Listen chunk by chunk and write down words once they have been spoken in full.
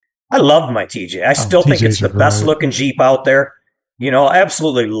I loved my TJ. I still think it's the best looking Jeep out there. I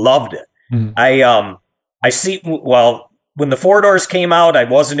absolutely loved it. Mm. When the 4-doors came out, I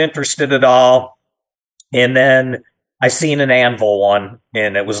wasn't interested at all. And then I seen an Anvil one,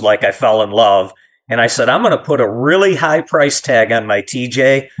 and it was like I fell in love. And I said, I'm going to put a really high price tag on my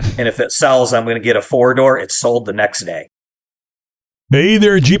TJ, and if it sells, I'm going to get a 4-door. It sold the next day. Hey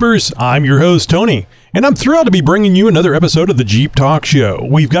there, Jeepers. I'm your host, Tony, and I'm thrilled to be bringing you another episode of the Jeep Talk Show.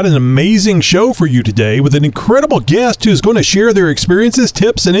 We've got an amazing show for you today with an incredible guest who's going to share their experiences,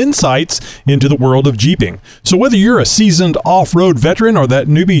 tips, and insights into the world of Jeeping. So whether you're a seasoned off-road veteran or that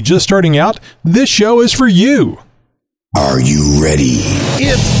newbie just starting out, this show is for you. Are you ready?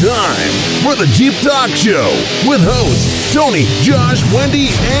 It's time for the Jeep Talk Show with hosts Tony, Josh, Wendy,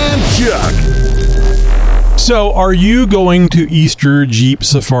 and Chuck. So, are you going to Easter Jeep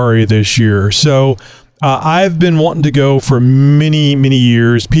Safari this year? So, I've been wanting to go for many, many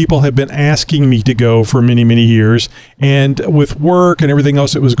years. People have been asking me to go for many, many years. And with work and everything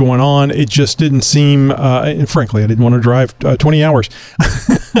else that was going on, it just didn't seem, and frankly, I didn't want to drive 20 hours.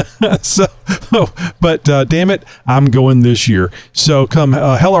 But damn it, I'm going this year. So come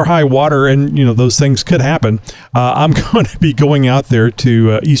hell or high water, and those things could happen. I'm going to be going out there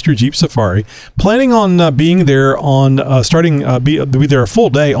to Easter Jeep Safari, planning on being there on be there a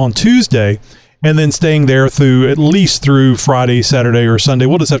full day on Tuesday, and then staying there at least through Friday, Saturday, or Sunday.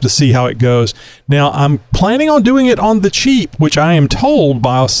 We'll just have to see how it goes. Now, I'm planning on doing it on the cheap, which I am told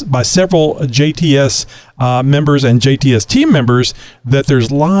by several JTS members and JTS team members that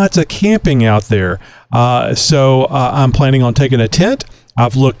there's lots of camping out there. So I'm planning on taking a tent.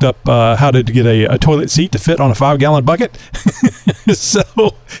 I've looked up how to get a toilet seat to fit on a 5-gallon bucket. So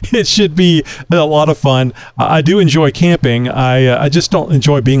it should be a lot of fun. I do enjoy camping. I just don't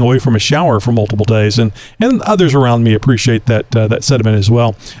enjoy being away from a shower for multiple days, and others around me appreciate that sentiment as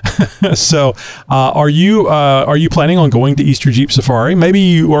well. So are you planning on going to Easter Jeep Safari? Maybe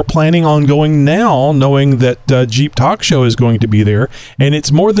you are planning on going now, knowing that Jeep Talk Show is going to be there, and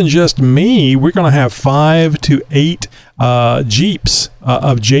it's more than just me. We're going to have 5 to 8 Jeeps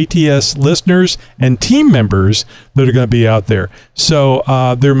of JTS listeners and team members that are going to be out there. So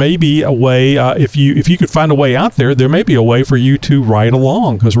there may be a way, if you could find a way out there may be a way for you to ride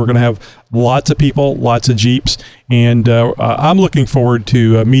along, because we're going to have lots of people, lots of Jeeps, and I'm looking forward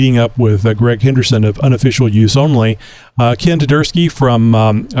to meeting up with Greg Henderson of Unofficial Use Only. Ken Tedersky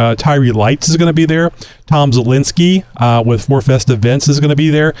from Tyree Lights is going to be there. Tom Zielinski with 4Fest Events is going to be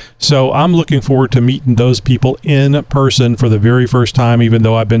there. So I'm looking forward to meeting those people in person for the very first time, even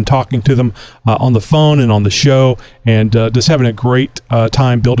though I've been talking to them on the phone and on the show, and just having a great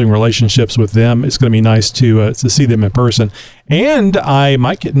time building relationships with them. It's going to be nice to see them in person. And I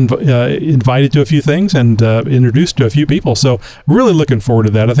might get invited to a few things and introduced to a few people. So really looking forward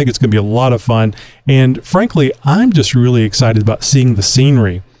to that. I think it's going to be a lot of fun. And frankly, I'm just really excited about seeing the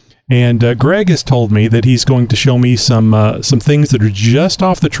scenery. And Greg has told me that he's going to show me some things that are just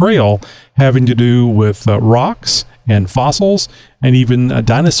off the trail, having to do with rocks and fossils, and even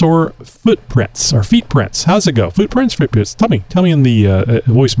dinosaur footprints or feet prints. How's it go? Footprints, footprints. Tell me in the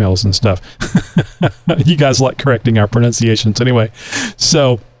voicemails and stuff. You guys like correcting our pronunciations anyway.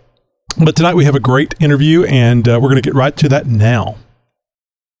 So, but tonight we have a great interview, and we're going to get right to that now.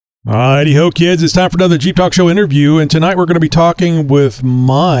 Alrighty ho, kids, it's time for another Jeep Talk Show interview, and tonight we're going to be talking with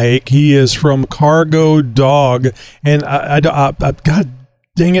Mike. He is from Cargo Dog, and God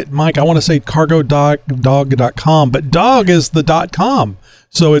dang it, Mike, I want to say cargodog.com, but dog is the .com.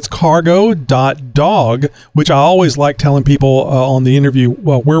 So it's cargo.dog, which I always like telling people on the interview,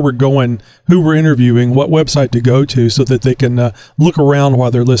 where we're going, who we're interviewing, what website to go to, so that they can look around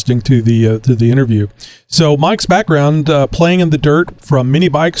while they're listening to the interview. So Mike's background, playing in the dirt, from mini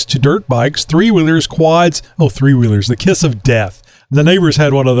bikes to dirt bikes, three-wheelers, quads, three-wheelers, the kiss of death. The neighbors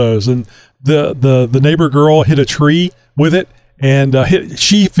had one of those, and the neighbor girl hit a tree with it, and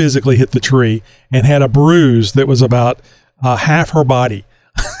she physically hit the tree and had a bruise that was about half her body.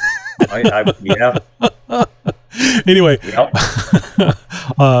 Yeah. Anyway, yep.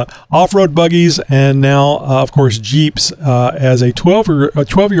 Off-road buggies, and now, of course, Jeeps. As a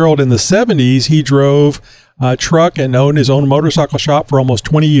 12-year-old in the 70s, he drove a truck and owned his own motorcycle shop for almost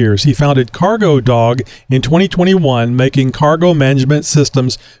 20 years. He founded Cargo Dog in 2021, making cargo management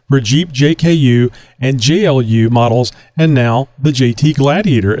systems for Jeep JKU and JLU models, and now the JT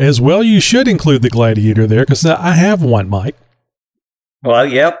Gladiator. As well, you should include the Gladiator there, because I have one, Mike. Well,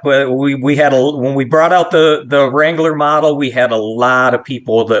 yep. We had when we brought out the Wrangler model, we had a lot of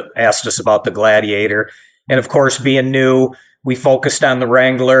people that asked us about the Gladiator, and of course, being new, we focused on the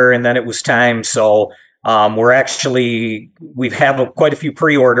Wrangler, and then it was time. So We have quite a few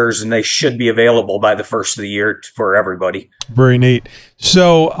pre-orders, and they should be available by the first of the year for everybody. Very neat.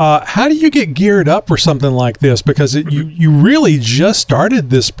 So how do you get geared up for something like this? Because you really just started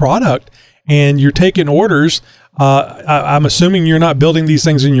this product and you're taking orders. I'm assuming you're not building these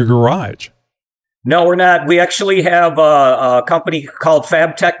things in your garage. No, we're not. We actually have a company called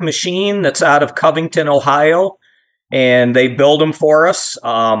FabTech Machine that's out of Covington, Ohio, and they build them for us.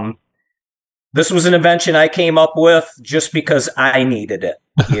 This was an invention I came up with just because I needed it.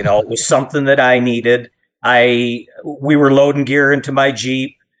 It was something that I needed. We were loading gear into my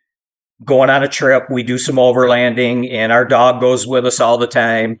Jeep, going on a trip. We do some overlanding, and our dog goes with us all the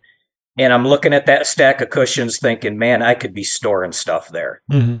time. And I'm looking at that stack of cushions thinking, man, I could be storing stuff there.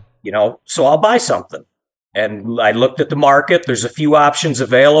 Mm-hmm. So I'll buy something. And I looked at the market. There's a few options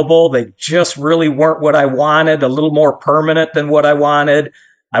available. They just really weren't what I wanted, a little more permanent than what I wanted.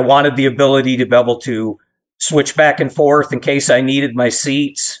 I wanted the ability to be able to switch back and forth in case I needed my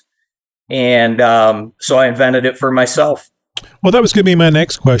seats. And so I invented it for myself. Well, that was going to be my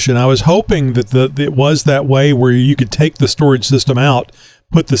next question. I was hoping that it was that way where you could take the storage system out,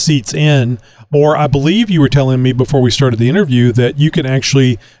 put the seats in, or I believe you were telling me before we started the interview that you can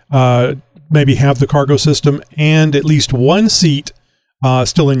actually maybe have the cargo system and at least one seat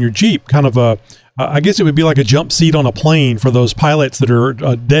still in your Jeep, kind of I guess it would be like a jump seat on a plane for those pilots that are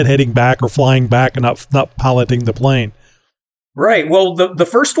deadheading back or flying back and not piloting the plane. Right. Well, the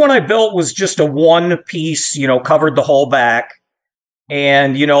first one I built was just a one piece, covered the whole back.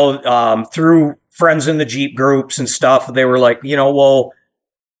 And, through friends in the Jeep groups and stuff, they were like, well,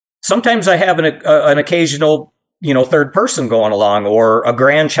 sometimes I have an occasional, third person going along, or a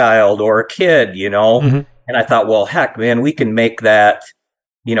grandchild or a kid, Mm-hmm. And I thought, well, heck, man, we can make that,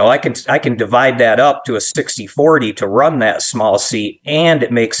 I can divide that up to a 60/40 to run that small seat, and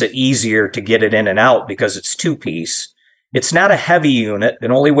it makes it easier to get it in and out because it's two piece. It's not a heavy unit.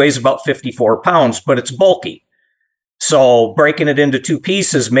 It only weighs about 54 pounds, but it's bulky. So breaking it into two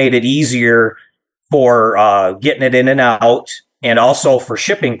pieces made it easier for getting it in and out, and also for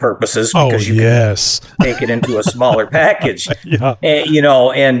shipping purposes because you can take it into a smaller package. Yeah.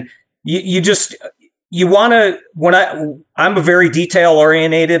 And, you want to, I'm a very detail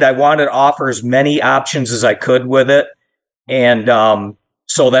oriented. I wanted to offer as many options as I could with it. And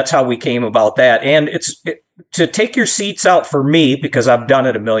so that's how we came about that. And to take your seats out for me, because I've done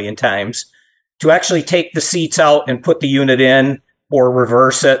it a million times, to actually take the seats out and put the unit in, or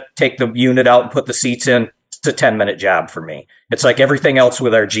reverse it, take the unit out and put the seats in, it's a 10-minute job for me. It's like everything else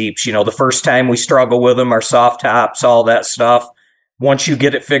with our Jeeps. The first time we struggle with them, our soft tops, all that stuff. Once you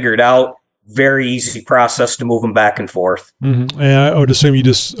get it figured out, very easy process to move them back and forth. Mm-hmm. And I would assume you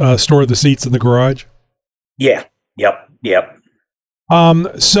just store the seats in the garage? Yeah. Yep.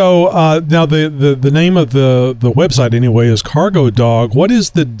 So now the name of the website anyway is Cargo Dog. What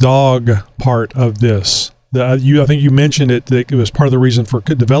is the dog part of this? I think you mentioned it, that it was part of the reason for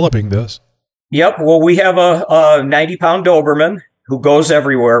developing this. Yep. Well, we have a 90-pound Doberman who goes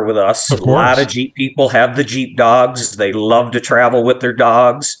everywhere with us. Of course. A lot of Jeep people have the Jeep dogs. They love to travel with their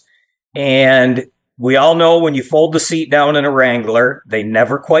dogs. And we all know when you fold the seat down in a Wrangler, they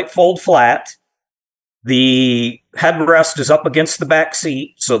never quite fold flat. The headrest is up against the back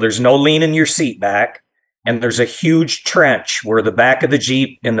seat, so there's no leaning your seat back. And there's a huge trench where the back of the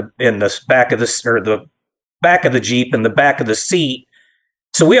Jeep and the back of the Jeep and the back of the seat.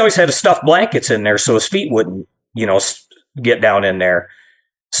 So we always had to stuff blankets in there so his feet wouldn't, get down in there.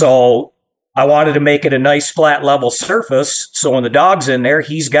 So I wanted to make it a nice flat level surface. So when the dog's in there,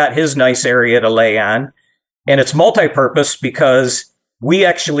 he's got his nice area to lay on. And it's multi-purpose because we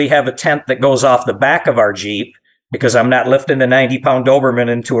actually have a tent that goes off the back of our Jeep, because I'm not lifting a 90-pound Doberman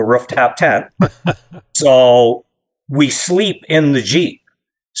into a rooftop tent. So we sleep in the Jeep.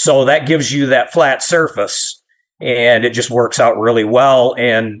 So that gives you that flat surface, and it just works out really well.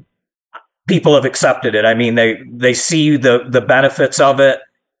 And people have accepted it. I mean, they see the benefits of it.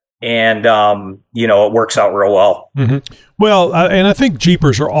 And, it works out real well. Mm-hmm. Well, and I think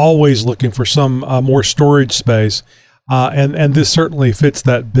Jeepers are always looking for some more storage space. And this certainly fits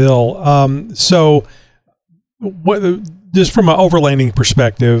that bill. So just from an overlanding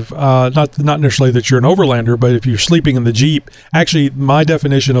perspective, not necessarily that you're an overlander, but if you're sleeping in the Jeep, actually my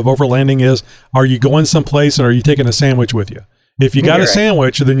definition of overlanding is, are you going someplace and are you taking a sandwich with you? If you got a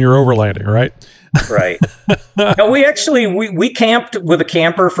sandwich, then you're overlanding, right? Right. No, we camped with a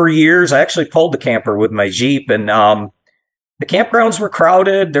camper for years. I actually pulled the camper with my Jeep, and the campgrounds were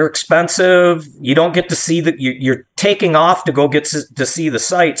crowded. They're expensive. You don't get to see you're taking off to go get to see the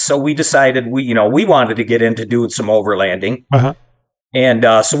sights. So we decided we wanted to get into doing some overlanding. Uh-huh. And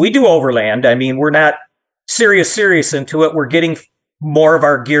so we do overland. I mean, we're not serious into it. We're getting more of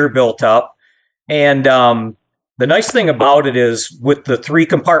our gear built up. And the nice thing about it is with the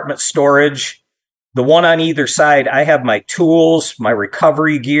 3-compartment storage, the one on either side, I have my tools, my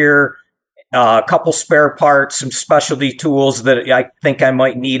recovery gear, a couple spare parts, some specialty tools that I think I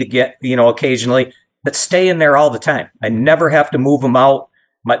might need to get, occasionally, that stay in there all the time. I never have to move them out.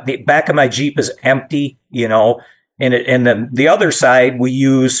 The back of my Jeep is empty, and then the other side we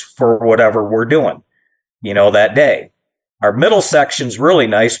use for whatever we're doing, that day. Our middle section's really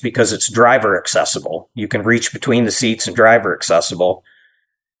nice because it's driver accessible. You can reach between the seats and driver accessible.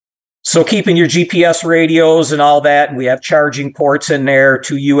 So keeping your GPS radios and all that, and we have charging ports in there,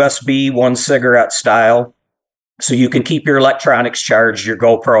 2 USB, 1 cigarette style. So you can keep your electronics charged, your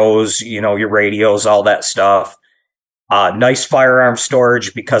GoPros, your radios, all that stuff. Nice firearm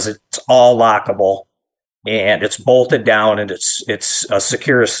storage because it's all lockable and it's bolted down, and it's as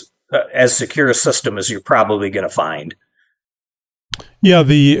secure a system as you're probably going to find. Yeah,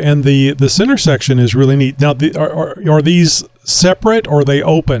 the center section is really neat. Now, are these separate, or are they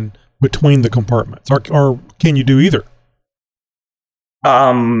open between the compartments, or can you do either?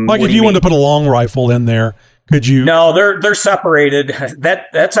 Like if you wanted to put a long rifle in there, could you? No, they're separated.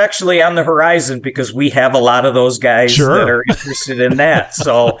 That's actually on the horizon because we have a lot of those guys that are interested in that.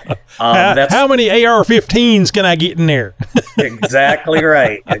 So that's how many AR-15s can I get in there? Exactly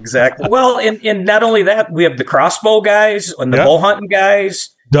right. Exactly. Well, and not only that, we have the crossbow guys and the bow hunting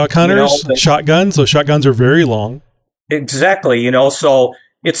guys, duck hunters, shotguns. Those shotguns are very long. Exactly. So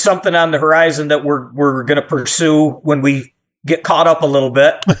it's something on the horizon that we're going to pursue when we get caught up a little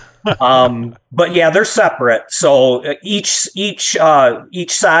bit. But yeah, they're separate. So each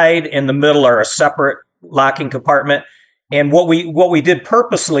side and the middle are a separate locking compartment. And what we did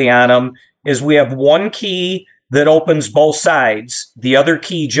purposely on them is we have one key that opens both sides. The other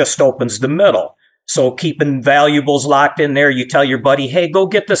key just opens the middle. So keeping valuables locked in there, you tell your buddy, hey, go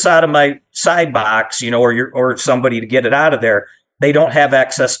get this out of my side box, or somebody to get it out of there. They don't have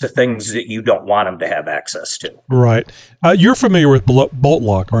access to things that you don't want them to have access to. Right. You're familiar with bolt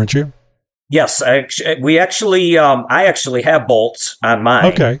lock, aren't you? Yes. I actually have bolts on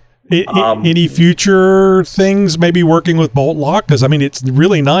mine. Okay. Any future things maybe working with bolt lock? Because, it's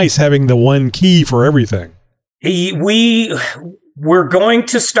really nice having the one key for everything. We're going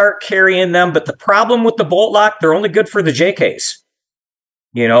to start carrying them, but the problem with the bolt lock, they're only good for the JKs.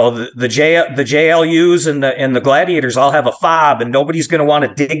 The JLUs and the Gladiators all have a fob, and nobody's going to want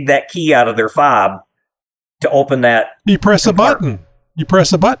to dig that key out of their fob to open that. You press a button.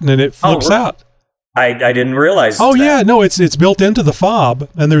 And it flips out. I didn't realize. Oh, that. Yeah. No, it's built into the fob,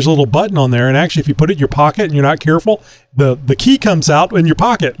 and there's a little button on there. And actually, if you put it in your pocket and you're not careful, the key comes out in your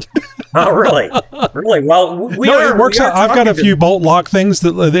pocket. Oh, really? Really? Well, it works out. I've got a few bolt lock things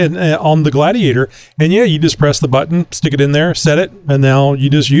that on the Gladiator, and yeah, you just press the button, stick it in there, set it, and now you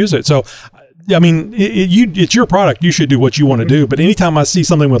just use it. So, it's your product. You should do what you want to do. But anytime I see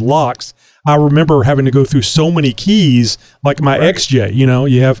something with locks, I remember having to go through so many keys, like my XJ.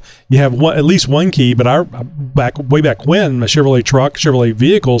 You have at least one key. But way back when, my Chevrolet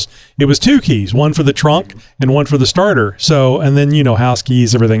vehicles, it was 2 keys, one for the trunk and one for the starter. So, and then house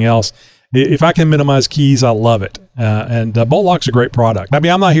keys, everything else. If I can minimize keys, I love it. And Bolt Lock's a great product. I'm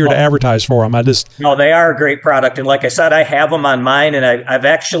not here to advertise for them. No, they are a great product. And like I said, I have them on mine, and I've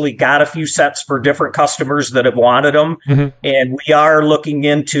actually got a few sets for different customers that have wanted them. Mm-hmm. And we are looking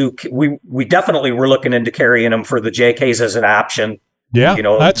into, we definitely were looking into carrying them for the JKs as an option. Yeah,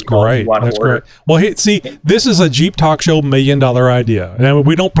 that's great. That's great. Well, hey, see, this is a Jeep Talk Show $1 million idea. And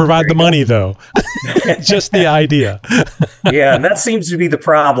we don't provide the money, though. Just the idea. Yeah, and that seems to be the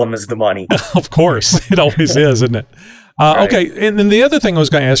problem, is the money. Of course. It always is, isn't it? Right. Okay, and then the other thing I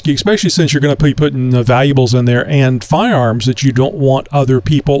was going to ask you, especially since you're going to be putting the valuables in there and firearms that you don't want other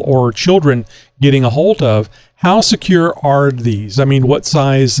people or children getting a hold of, how secure are these? What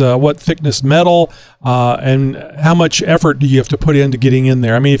size, what thickness metal, and how much effort do you have to put into getting in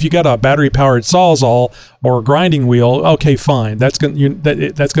there? If you got a battery-powered Sawzall or a grinding wheel, okay, fine. That's going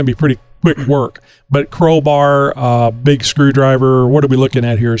to be pretty quick work. But crowbar, big screwdriver, what are we looking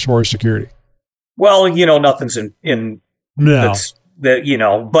at here as far as security? Well, nothing's in no.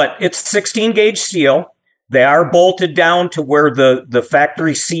 But it's 16 gauge steel. They are bolted down to where the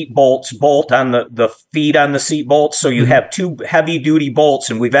factory seat bolts bolt on the feet on the seat bolts. So you have 2 heavy duty bolts,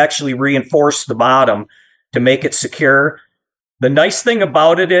 and we've actually reinforced the bottom to make it secure. The nice thing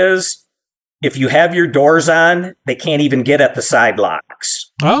about it is if you have your doors on, they can't even get at the side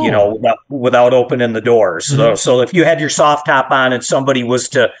locks, without opening the doors. Mm-hmm. So if you had your soft top on and somebody was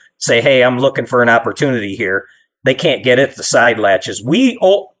to say, hey, I'm looking for an opportunity here, they can't get at the side latches.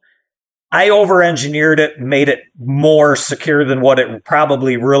 I over-engineered it, made it more secure than what it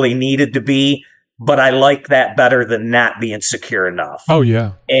probably really needed to be, but I like that better than not being secure enough. Oh,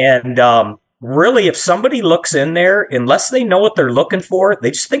 yeah. And really, if somebody looks in there, unless they know what they're looking for,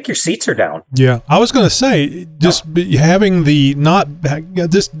 they just think your seats are down. Yeah. I was going to say, just having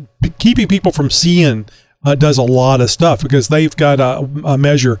just keeping people from seeing does a lot of stuff, because they've got a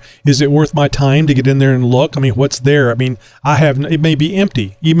measure. Is it worth my time to get in there and look? I mean, what's there? I mean, it may be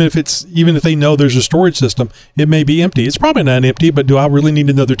empty. Even if they know there's a storage system, it may be empty. It's probably not empty, but do I really need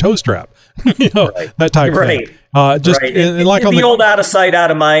another toe strap? Right. That type of thing. Right. And like on the old out of sight, out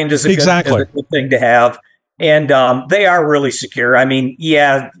of mind is a good thing to have. And they are really secure. I mean,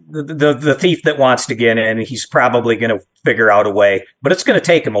 yeah, the thief that wants to get in, he's probably going to figure out a way, but it's going to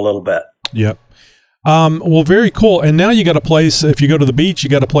take him a little bit. Yep. Well, very cool. And now you got a place, if you go to the beach, you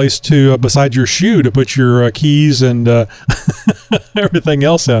got a place to, beside your shoe, to put your keys and everything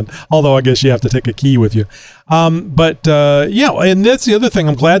else in. Although I guess you have to take a key with you. Yeah, and that's the other thing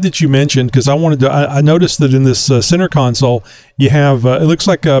I'm glad that you mentioned, because I noticed that in this center console, you have, it looks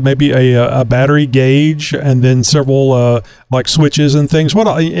like maybe a battery gauge, and then several like switches and things.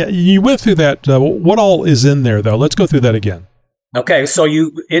 You went through that. What all is in there, though? Let's go through that again. Okay, so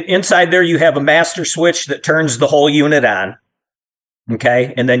inside there you have a master switch that turns the whole unit on.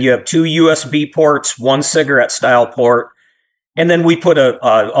 Okay, and then you have 2 USB ports, 1 cigarette style port, and then we put a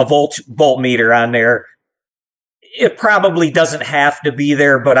voltmeter on there. It probably doesn't have to be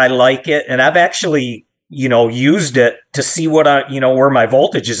there, but I like it, and I've actually used it to see what where my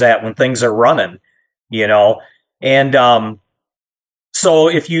voltage is at when things are running, and so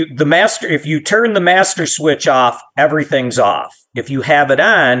if you turn the master switch off, everything's off. If you have it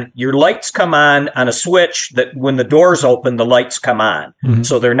on, your lights come on a switch that when the doors open, the lights come on. Mm-hmm.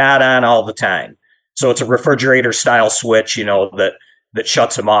 So they're not on all the time. So it's a refrigerator style switch, that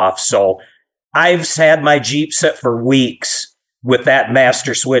shuts them off. So I've had my Jeep sit for weeks with that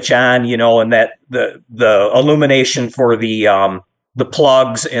master switch on, and that the illumination for the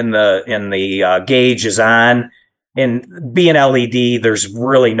plugs in the gauge is on. And being LED, there's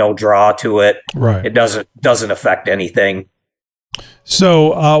really no draw to it. Right. It doesn't affect anything.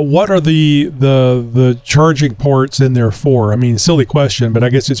 So, what are the charging ports in there for? I mean, silly question, but I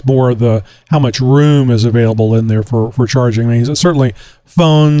guess it's more how much room is available in there for charging. I mean, certainly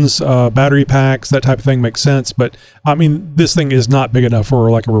phones, battery packs, that type of thing makes sense. But I mean, this thing is not big enough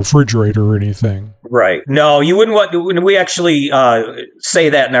for like a refrigerator or anything. Right. No, you wouldn't want to. We actually say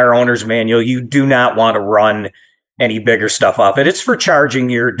that in our owner's manual. You do not want to run any bigger stuff off it. It's for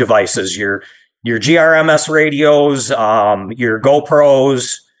charging your devices, your GRMS radios, your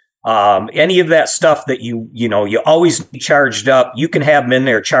GoPros, any of that stuff that you always need charged up. You can have them in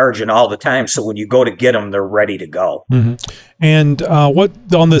there charging all the time. So when you go to get them, they're ready to go. Mm-hmm. And what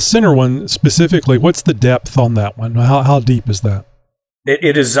on the center one specifically, what's the depth on that one? How deep is that?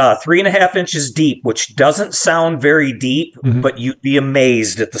 It is 3.5 inches deep, which doesn't sound very deep, mm-hmm. but you'd be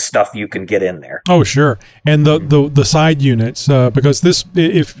amazed at the stuff you can get in there. Oh, sure. And the side units, because this,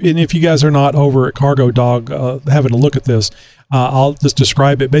 if you guys are not over at Cargo Dog having a look at this, I'll just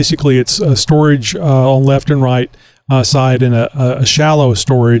describe it. Basically, it's a storage on left and right side, and a shallow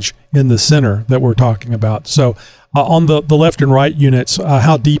storage in the center that we're talking about. So on the left and right units,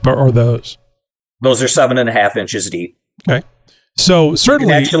 how deep are those? Those are 7.5 inches deep. Okay. So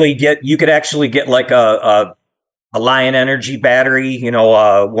certainly you could actually get like a Lion Energy battery,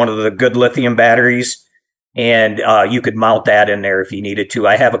 one of the good lithium batteries, and you could mount that in there if you needed to.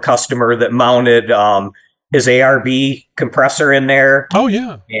 I have a customer that mounted his ARB compressor in there. Oh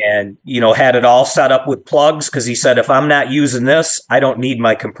yeah. And had it all set up with plugs, because he said, if I'm not using this, I don't need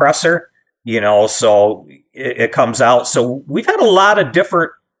my compressor, so it comes out. So we've had a lot of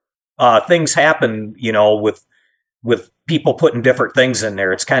different things happen, with people putting different things in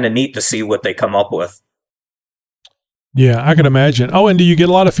there. It's kind of neat to see what they come up with. Yeah, I can imagine. Oh, and do you get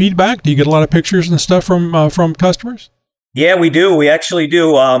a lot of feedback? Do you get a lot of pictures and stuff from customers? Yeah, we do. We actually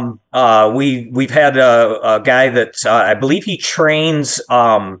do. We've had a guy that I believe he trains.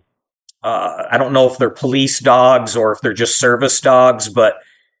 I don't know if they're police dogs or if they're just service dogs, but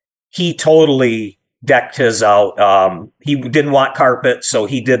he totally decked his out. He didn't want carpet, so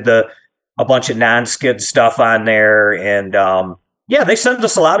he did a bunch of non-skid stuff on there. And they send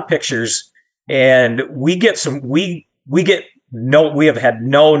us a lot of pictures, and we have had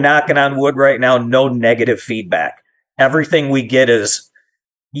no, knocking on wood right now, no negative feedback. Everything we get is,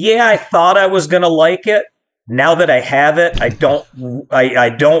 I thought I was going to like it. Now that I have it, I don't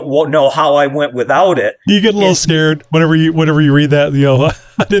know how I went without it. You get a little scared whenever you read that.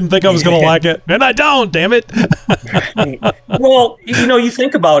 I didn't think I was going to like it, and I don't. Damn it. Well, you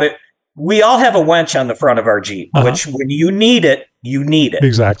think about it. we all have a winch on the front of our Jeep, which when you need it, you need it.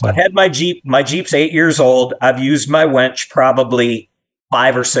 Exactly. I've had my Jeep. My Jeep's 8 years old. I've used my winch probably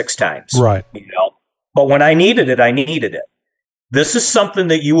 5 or 6 times. Right. But when I needed it, I needed it. This is something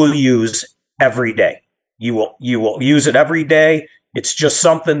that you will use every day. You will use it every day. It's just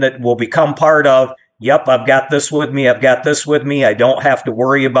something that will become part of, yep, I've got this with me. I've got this with me. I don't have to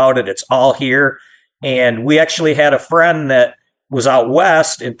worry about it. It's all here. And we actually had a friend that was out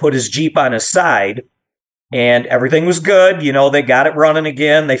west and put his Jeep on his side, and everything was good. They got it running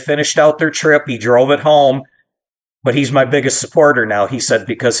again. They finished out their trip. He drove it home. But he's my biggest supporter now, he said,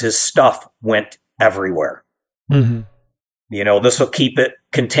 because his stuff went everywhere. Mm-hmm. This will keep it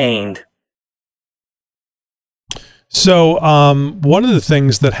contained. So one of the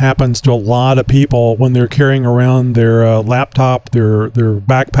things that happens to a lot of people when they're carrying around their laptop, their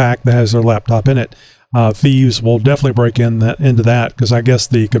backpack that has their laptop in it, thieves will definitely break into that, because I guess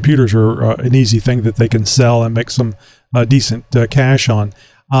the computers are an easy thing that they can sell and make some decent cash on.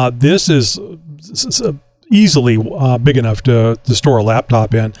 This is easily big enough to store a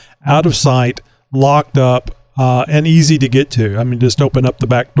laptop in, out of sight, locked up, and easy to get to. I mean, just open up the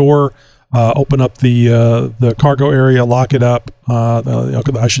back door, open up the cargo area, lock it up.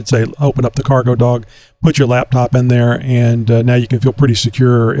 I should say, open up the cargo dog, put your laptop in there, and now you can feel pretty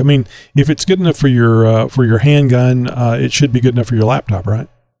secure. I mean, if it's good enough for your handgun, it should be good enough for your laptop, right?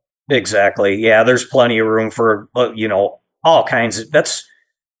 Exactly. Yeah, there's plenty of room for all kinds of.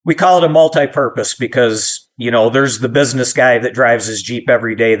 We call it a multi-purpose because there's the business guy that drives his Jeep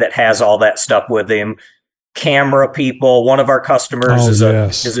every day that has all that stuff with him. Camera people. One of our customers is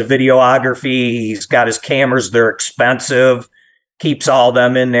a videography. He's got his cameras. They're expensive. Keeps all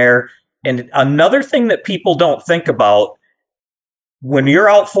them in there. And another thing that people don't think about, when you're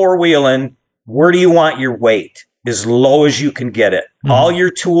out four-wheeling, where do you want your weight? As low as you can get it. Mm-hmm. All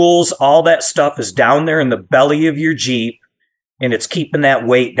your tools, all that stuff is down there in the belly of your Jeep, and it's keeping that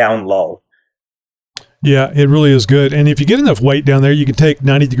weight down low. Yeah, it really is good. And if you get enough weight down there, you can take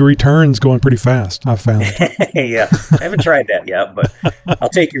 90-degree turns going pretty fast, I've found. Yeah, I haven't tried that yet, but I'll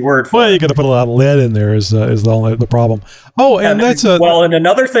take your word for it. Well, you got to put a lot of lead in there is the problem. Oh, and that's and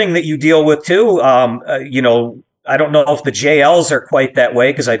another thing that you deal with too, I don't know if the JLs are quite that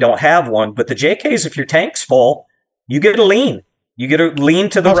way because I don't have one, but the JKs, if your tank's full, you get a lean. You get to lean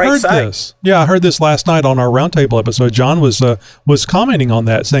to the right side. This. Yeah, I heard this last night on our roundtable episode. John was commenting on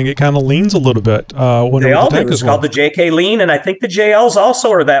that, saying it kind of leans a little bit when they all the tank do. It's called the JK lean, and I think the JLs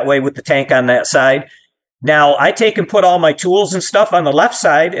also are that way with the tank on that side. Now, I take and put all my tools and stuff on the left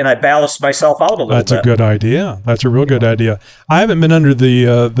side, and I ballast myself out a little bit. That's a good idea. That's a real good idea. I haven't been under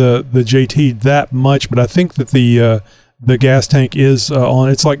the JT that much, but I think that the gas tank is on.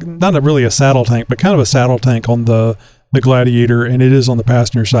 It's like not really a saddle tank, but kind of a saddle tank on the Gladiator, and it is on the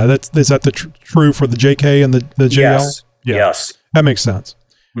passenger side. Is that the true for the JK and the JL? Yes. Yeah. Yes. That makes sense.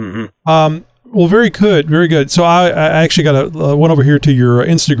 Mm-hmm. Well, very good, very good. So I actually got went over here to your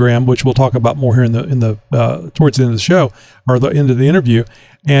Instagram, which we'll talk about more here in the towards the end of the show or the end of the interview,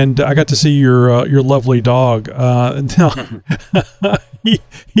 and I got to see your lovely dog. Now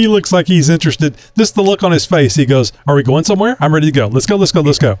he looks like he's interested. Just the look on his face. He goes, "Are we going somewhere? I'm ready to go. Let's go. Let's go.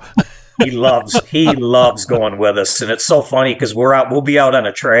 Let's go." He loves going with us, and it's so funny because we'll be out on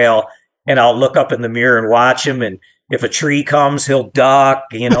a trail, and I'll look up in the mirror and watch him, and if a tree comes, he'll duck,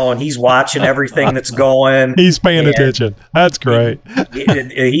 and he's watching everything that's going. He's paying attention. That's great.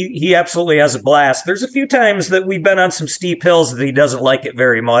 He absolutely has a blast. There's a few times that we've been on some steep hills that he doesn't like it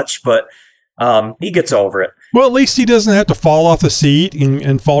very much, but he gets over it. Well, at least he doesn't have to fall off the seat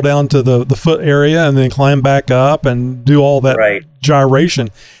and fall down to the foot area and then climb back up and do all that gyration.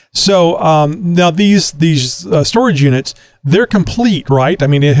 So now these storage units, they're complete, right? I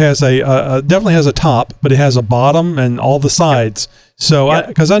mean, it has definitely has a top, but it has a bottom and all the sides. So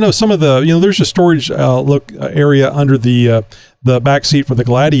because I know some of the there's a storage area under the back seat for the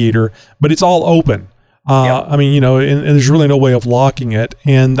Gladiator, but it's all open. I mean, and there's really no way of locking it.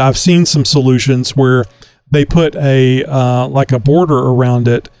 And I've seen some solutions where they put a like a border around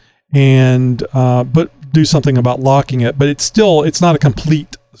it and but do something about locking it. But it's not a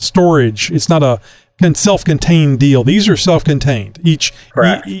complete storage. It's not a self-contained deal. These are self-contained.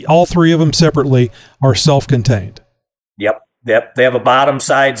 All three of them separately are self-contained. Yep. They have a bottom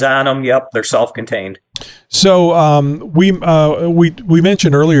sides on them. Yep, they're self-contained. So we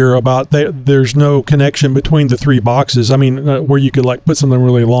mentioned earlier about there's no connection between the three boxes. I mean, where you could like put something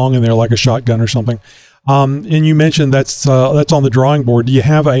really long in there, like a shotgun or something. And you mentioned that's on the drawing board. Do you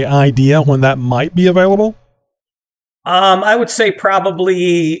have an idea when that might be available? I would say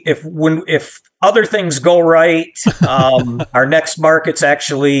probably if other things go right, our next market's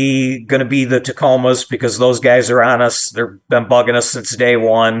actually going to be the Tacomas because those guys are on us. They've been bugging us since day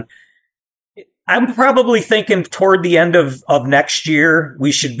one. I'm probably thinking toward the end of next year,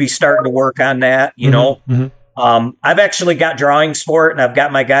 we should be starting to work on that, you know. I've actually got drawings for it and I've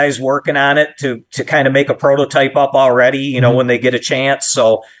got my guys working on it to kind of make a prototype up already, you know, when they get a chance.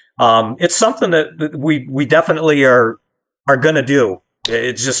 So it's something that we definitely are going to do.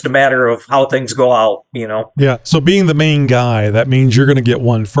 It's just a matter of how things go out, you know? Yeah. So being the main guy, that means you're going to get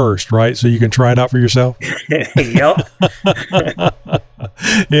one first, right? So you can try it out for yourself. Yep.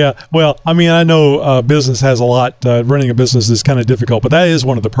 Yeah. Well, I mean, I know business has a lot, running a business is kind of difficult, but that is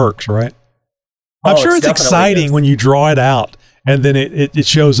one of the perks, right? I'm sure it's exciting when you draw it out and then it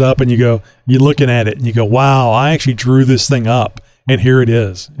shows up and you're looking at it and you go, wow, I actually drew this thing up and here it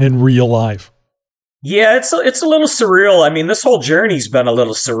is in real life. Yeah, it's a little surreal. I mean, this whole journey's been a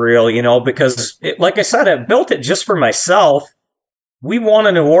little surreal, you know, because like I said, I built it just for myself. We won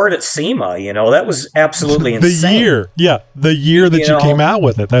an award at SEMA, you know, that was absolutely insane. The year that you came out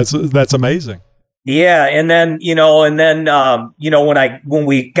with it. That's amazing. Yeah, and then when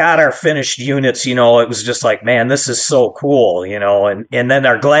we got our finished units, you know, it was just like, man, this is so cool, you know, and then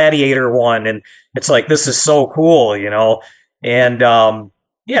our Gladiator one, and it's like, this is so cool, you know, and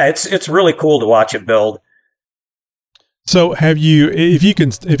yeah, it's really cool to watch it build. So have you, if you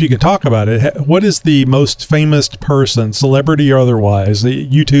can talk about it, what is the most famous person, celebrity or otherwise, the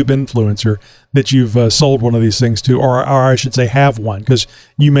YouTube influencer that you've sold one of these things to, or I should say have one, because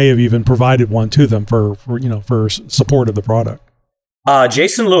you may have even provided one to them for support of the product?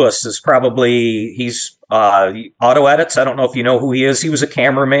 Jason Lewis is probably, he's auto edits. I don't know if you know who he is. He was a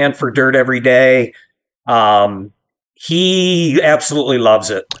cameraman for Dirt Every Day. He absolutely loves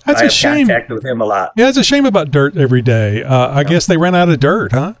it. That's a shame. I have contact with him a lot. Yeah, it's a shame about Dirt Every Day. I guess they ran out of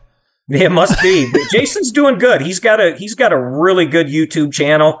dirt, huh? It must be. But Jason's doing good. He's got a really good YouTube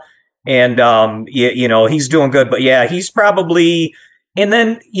channel, and you know, he's doing good. But yeah, he's probably. And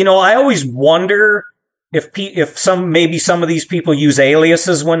then, you know, I always wonder if some of these people use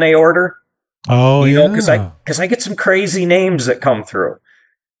aliases when they order. Oh, you know, because I get some crazy names that come through.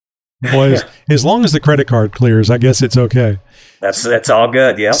 Boy, as long as the credit card clears, I guess it's okay. That's all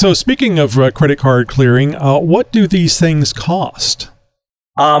good, yeah. So speaking of credit card clearing, what do these things cost?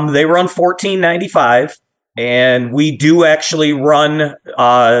 They run $14.95, and we do actually run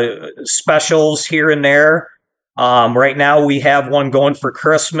specials here and there. Right now, we have one going for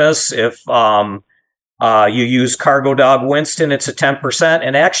Christmas. If you use Cargo Dog Winston, it's a 10%.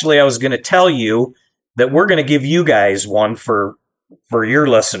 And actually, I was going to tell you that we're going to give you guys one for your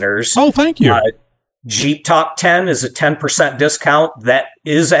listeners. Oh, thank you. Jeep Talk 10 is a 10% discount that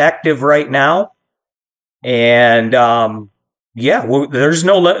is active right now. And there's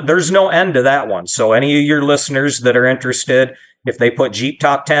no end to that one. So any of your listeners that are interested, if they put Jeep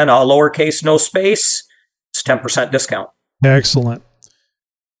Talk 10, all lowercase, no space, it's 10% discount. Excellent.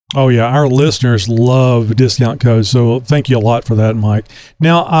 Oh, yeah. Our listeners love discount codes. So thank you a lot for that, Mike.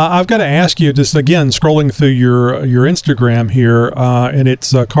 Now, I've got to ask you, just again, scrolling through your Instagram here, and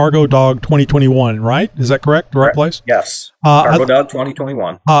it's Cargo Dog 2021, right? Is that correct? The right place? Yes. Cargo Dog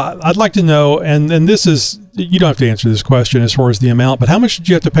 2021. I'd like to know, and this is, you don't have to answer this question as far as the amount, but how much did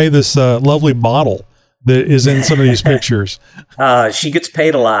you have to pay this lovely bottle that is in some of these pictures? She gets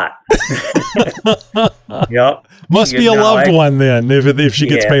paid a lot. Yep. Must be a loved one then, if she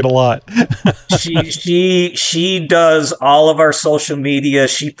gets paid a lot. she does all of our social media.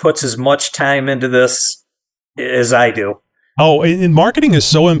 She puts as much time into this as I do. Oh, and marketing is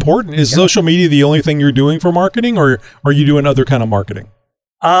so important. Is social media the only thing you're doing for marketing, or are you doing other kind of marketing?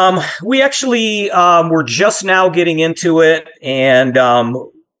 We actually we're just now getting into it, and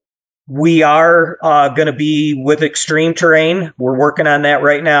we are going to be with Extreme Terrain. We're working on that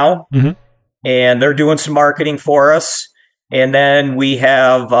right now. Mm-hmm. And they're doing some marketing for us. And then we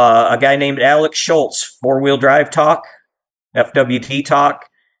have a guy named Alex Schultz, 4-Wheel Drive Talk, FWD Talk.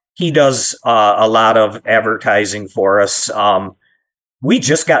 He does a lot of advertising for us. We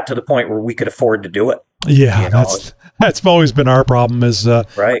just got to the point where we could afford to do it. Yeah, that's always been our problem is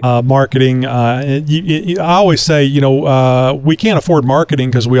marketing. I always say, we can't afford marketing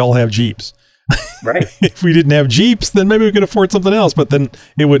because we all have Jeeps. Right. If we didn't have Jeeps, then maybe we could afford something else, but then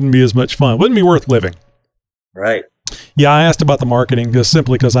it wouldn't be as much fun. It wouldn't be worth living. Right. Yeah, I asked about the marketing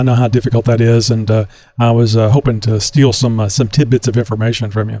simply because I know how difficult that is, and I was hoping to steal some tidbits of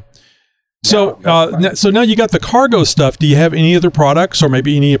information from you. So, so now you got the cargo stuff. Do you have any other products, or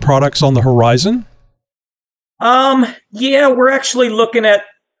maybe any products on the horizon? Yeah, we're actually looking at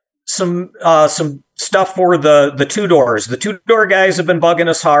some stuff for the two doors. The two-door guys have been bugging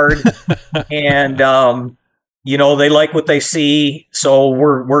us hard, and they like what they see. So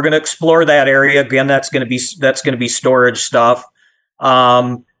we're going to explore that area again. That's going to be storage stuff.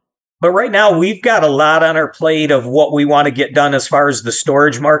 But right now we've got a lot on our plate of what we want to get done as far as the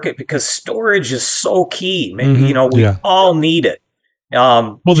storage market, because storage is so key. Mm-hmm. We all need it.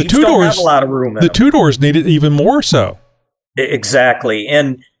 Well, the two doors have a lot of room. The two doors need it even more so. Exactly.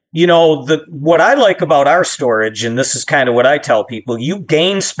 And what I like about our storage, and this is kind of what I tell people, you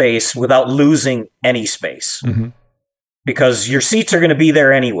gain space without losing any space, mm-hmm. because your seats are going to be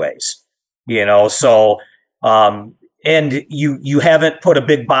there anyways, so, and you haven't put a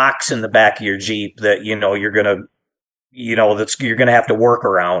big box in the back of your Jeep that, you're going to have to work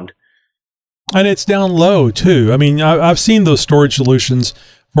around. And it's down low too. I mean, I've seen those storage solutions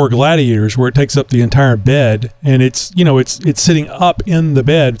for Gladiators where it takes up the entire bed, and it's sitting up in the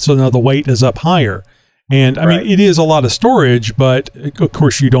bed, so now the weight is up higher. And I mean, it is a lot of storage, but of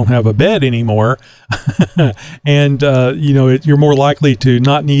course you don't have a bed anymore, and you're more likely to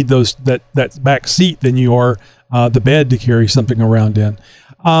not need that back seat than you are the bed to carry something around in.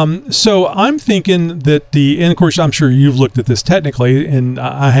 So I'm thinking that and of course I'm sure you've looked at this technically, and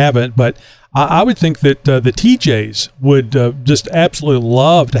I haven't, but I would think that the TJs would just absolutely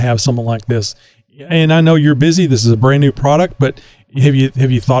love to have something like this. And I know you're busy. This is a brand new product, but have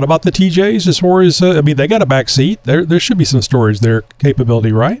you thought about the TJs as far as, they got a back seat. There should be some storage there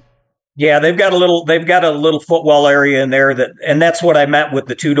capability, right? Yeah, they've got a little footwell area in there and that's what I meant with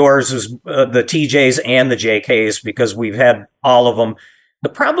the two doors is the TJs and the JKs, because we've had all of them. The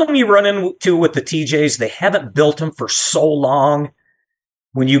problem you run into with the TJs, they haven't built them for so long.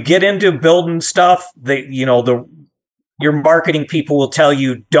 When you get into building stuff, your marketing people will tell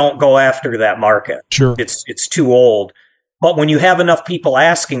you don't go after that market. Sure. It's too old. But when you have enough people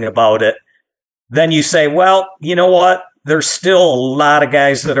asking about it, then you say, well, you know what? There's still a lot of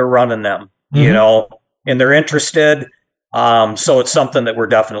guys that are running them, mm-hmm. And they're interested. So it's something that we're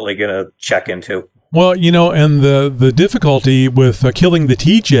definitely going to check into. Well, and the difficulty with killing the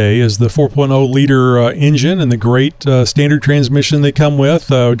TJ is the 4.0 liter engine and the great standard transmission they come with,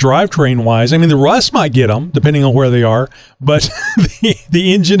 drivetrain wise. I mean, the rust might get them depending on where they are, but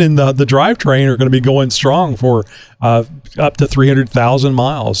the engine and the drivetrain are going to be going strong for up to 300,000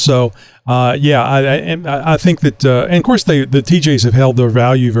 miles. So, I think that, and of course, the TJs have held their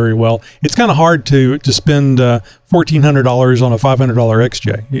value very well. It's kind of hard to spend $1,400 on a $500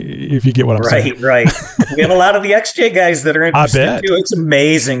 XJ, if you get what I'm saying. Right. We have a lot of the XJ guys that are interested I bet. too. It's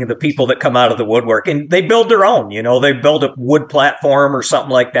amazing the people that come out of the woodwork, and they build their own. They build a wood platform or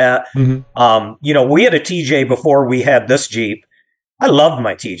something like that. Mm-hmm. We had a TJ before we had this Jeep. I loved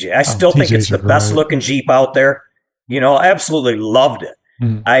my TJ. I still think it's the best looking Jeep out there. I absolutely loved it.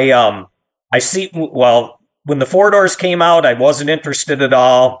 Mm-hmm. When the four doors came out, I wasn't interested at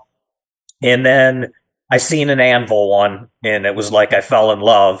all. And then I seen an Anvil one, and it was like I fell in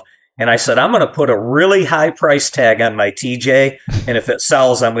love. And I said, I'm going to put a really high price tag on my TJ, and if it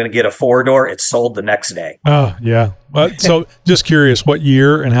sells, I'm going to get a four-door. It sold the next day. Oh, yeah. Well, so just curious, what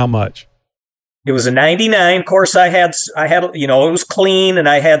year and how much? It was a 99. Of course, I had, it was clean, and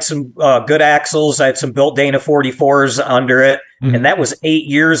I had some good axles. I had some built Dana 44s under it, mm-hmm. and that was 8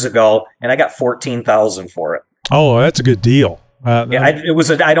 years ago, and I got $14,000 for it. Oh, that's a good deal. It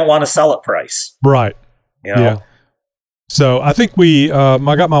was I don't want to sell it price. Right. Yeah. So I think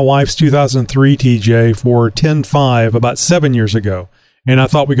I got my wife's 2003 TJ for $10,500 about 7 years ago, and I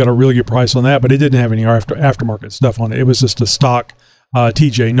thought we got a really good price on that, but it didn't have any aftermarket stuff on it. It was just a stock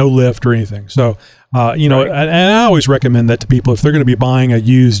TJ, no lift or anything. So, and I always recommend that to people if they're going to be buying a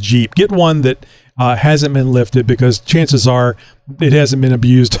used Jeep, get one that hasn't been lifted, because chances are it hasn't been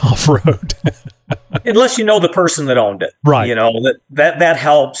abused off-road. Unless you know the person that owned it. Right. That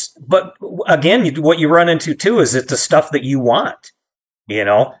helps. But again, what you run into too is it's the stuff that you want.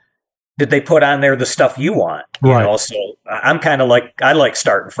 Did they put on there the stuff you want? Right. So I'm kind of I like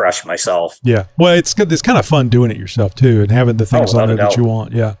starting fresh myself. Yeah. Well, it's good. It's kind of fun doing it yourself too, and having the things on there that you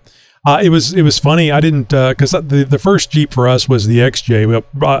want. Yeah. It was funny. I didn't, because the first Jeep for us was the XJ.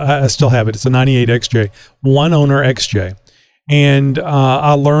 I still have it. It's a 98 XJ, one owner XJ. And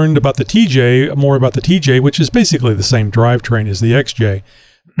I learned about the TJ, more about the TJ, which is basically the same drivetrain as the XJ.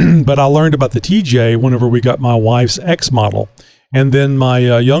 But I learned about the TJ whenever we got my wife's X model. And then my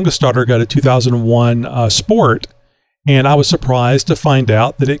youngest daughter got a 2001 Sport. And I was surprised to find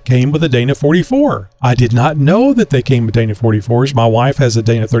out that it came with a Dana 44. I did not know that they came with Dana 44s. My wife has a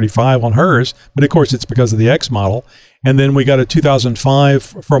Dana 35 on hers, but of course it's because of the X model. And then we got a 2005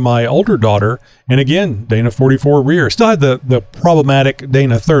 for my older daughter. And again, Dana 44 rear. Still had the problematic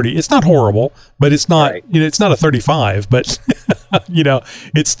Dana 30. It's not horrible, but it's not, Right. it's not a 35, but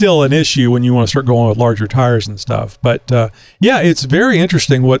it's still an issue when you want to start going with larger tires and stuff. But yeah, it's very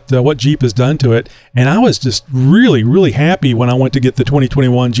interesting what Jeep has done to it. And I was just really, really happy when I went to get the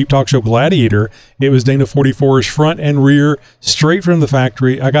 2021 Jeep Talk Show Gladiator. It was Dana 44's front and rear, straight from the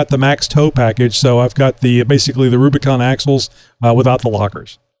factory. I got the Max Tow package, so I've got basically the Rubicon axles without the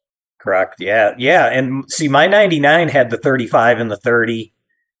lockers. Correct. Yeah. And see, my 99 had the 35 and the 30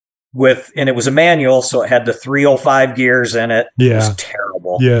 and it was a manual, so it had the 305 gears in it. Yeah. It was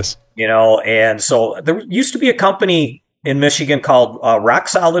terrible. Yes. And so there used to be a company in Michigan called Rock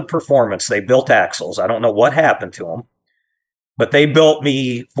Solid Performance. They built axles. I don't know what happened to them, but they built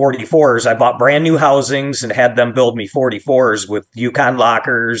me 44s. I bought brand new housings and had them build me 44s with Yukon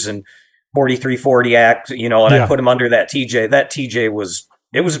lockers and 4340 I put them under that TJ. That TJ was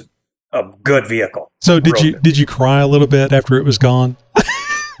a good vehicle. So did you cry a little bit after it was gone?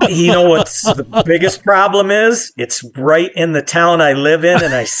 You know what's the biggest problem is? It's right in the town I live in,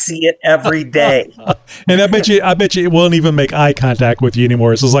 and I see it every day. And I bet you it won't even make eye contact with you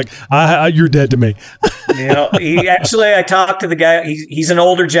anymore. So it's like, you're dead to me. I talked to the guy. He's an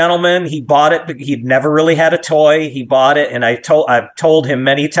older gentleman. He bought it. He'd never really had a toy. He bought it, and I've told him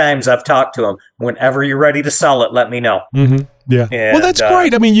many times. I've talked to him. Whenever you're ready to sell it, let me know. Mm-hmm. Yeah. And, well, that's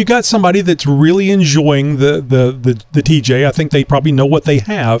great. I mean, you got somebody that's really enjoying the TJ. I think they probably know what they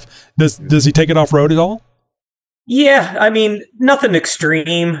have. Does he take it off road at all? Yeah, I mean, nothing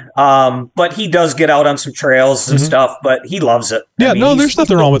extreme, but he does get out on some trails and stuff, but he loves it. Yeah, I mean, there's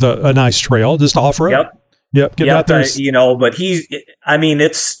nothing wrong with a nice trail, just off-road. Yep. Get out there. But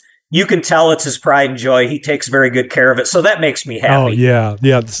you can tell it's his pride and joy. He takes very good care of it, so that makes me happy. Oh, yeah.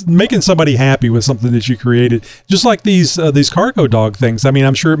 It's making somebody happy with something that you created. Just like these cargo dog things. I mean,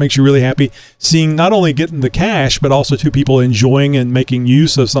 I'm sure it makes you really happy seeing not only getting the cash, but also two people enjoying and making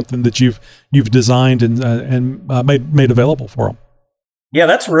use of something that you've designed and made available for them. Yeah,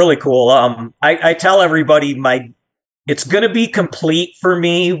 that's really cool. I tell everybody it's going to be complete for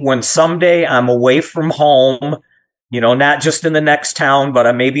me when someday I'm away from home, not just in the next town, but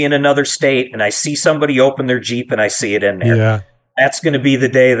I may be in another state, and I see somebody open their Jeep and I see it in there. Yeah. That's going to be the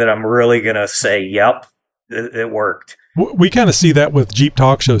day that I'm really going to say, yep, it worked. We kind of see that with Jeep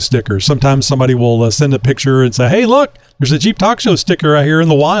Talk Show stickers. Sometimes somebody will send a picture and say, hey, look, there's a Jeep Talk Show sticker out here in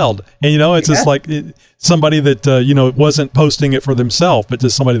the wild. And, it's just like somebody that, wasn't posting it for themselves, but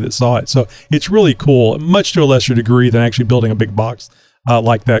just somebody that saw it. So it's really cool, much to a lesser degree than actually building a big box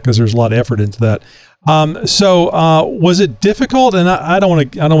like that, because there's a lot of effort into that. So was it difficult? And I don't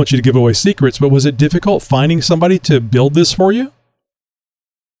want you to give away secrets, but was it difficult finding somebody to build this for you?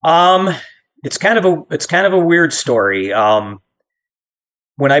 It's kind of a weird story.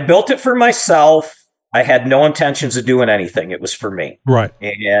 When I built it for myself, I had no intentions of doing anything. It was for me. Right.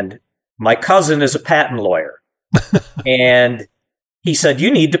 And my cousin is a patent lawyer. And he said,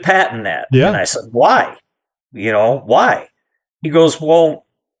 you need to patent that. Yeah. And I said, why? Why? He goes, well,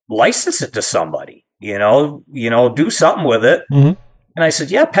 license it to somebody, do something with it. Mm-hmm. And I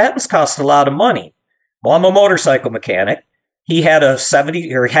said, yeah, patents cost a lot of money. Well, I'm a motorcycle mechanic. He has a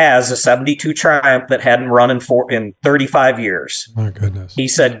 72 Triumph that hadn't run in 35 years. My goodness. He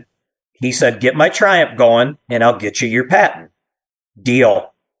said, get my Triumph going and I'll get you your patent.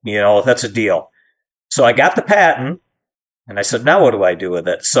 Deal. That's a deal. So I got the patent and I said, now what do I do with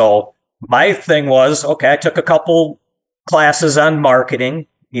it? So my thing was, okay, I took a couple classes on marketing,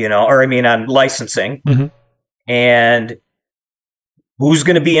 on licensing. Mm-hmm. And who's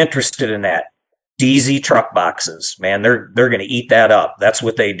going to be interested in that? DZ truck boxes, man, they're going to eat that up. That's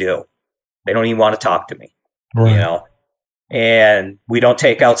what they do. They don't even want to talk to me, right. And we don't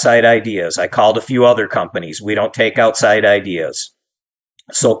take outside ideas. I called a few other companies. We don't take outside ideas.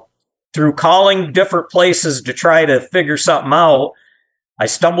 So through calling different places to try to figure something out, I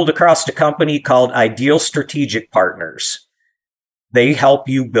stumbled across a company called Ideal Strategic Partners. They help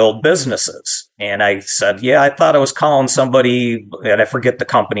you build businesses. And I said, yeah, I thought I was calling somebody, and I forget the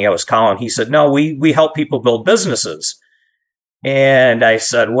company I was calling. He said, no, we help people build businesses. And I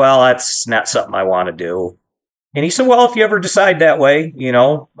said, well, that's not something I want to do. And he said, well, if you ever decide that way,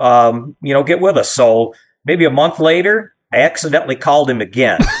 get with us. So maybe a month later, I accidentally called him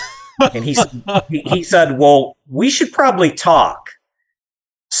again. And he said, well, we should probably talk.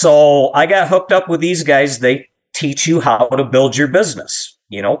 So I got hooked up with these guys. They teach you how to build your business.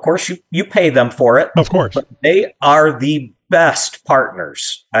 Of course, you pay them for it. Of course. But they are the best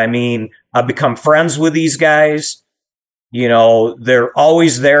partners. I mean, I've become friends with these guys. They're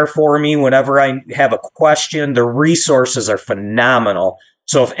always there for me whenever I have a question. The resources are phenomenal.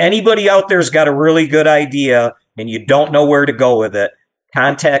 So if anybody out there's got a really good idea and you don't know where to go with it,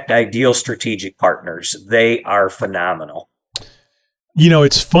 contact Ideal Strategic Partners. They are phenomenal.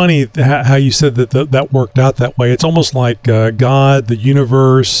 It's funny how you said that worked out that way. It's almost like God, the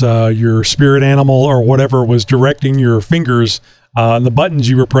universe, your spirit animal or whatever was directing your fingers and the buttons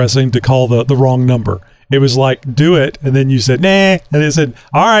you were pressing to call the wrong number. It was like, do it. And then you said, nah. And they said,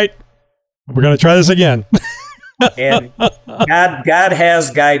 all right, we're going to try this again. And God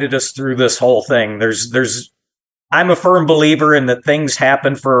has guided us through this whole thing. I'm a firm believer in that things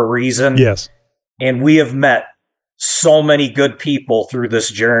happen for a reason. Yes. And we have met so many good people through this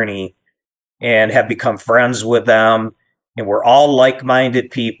journey and have become friends with them. And we're all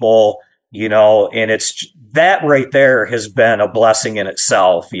like-minded people, and it's that right there has been a blessing in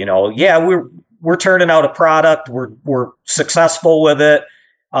itself. Yeah, we're turning out a product. We're successful with it.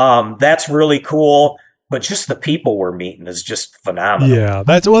 That's really cool. But just the people we're meeting is just phenomenal. Yeah,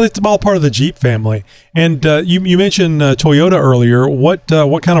 it's all part of the Jeep family. And you mentioned Toyota earlier. What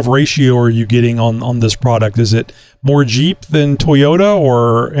kind of ratio are you getting on this product? Is it more Jeep than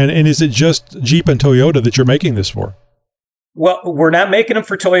Toyota, and is it just Jeep and Toyota that you're making this for? Well, we're not making them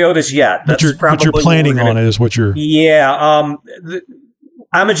for Toyotas yet. But you're planning on it, is what you're. Yeah,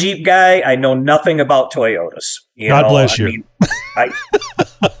 I'm a Jeep guy. I know nothing about Toyotas. God bless you. Mean,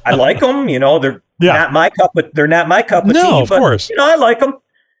 I like them. They're not my cup, but they're not my cup of tea. No, of course. I like them.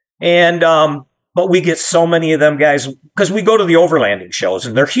 And but we get so many of them guys because we go to the overlanding shows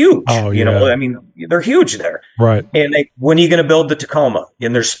and they're huge. Oh, yeah. They're huge there. Right. And when are you going to build the Tacoma?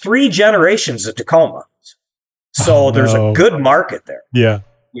 And there's 3 generations of Tacoma, so there's a good market there. Yeah.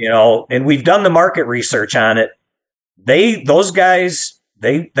 And we've done the market research on it. Those guys.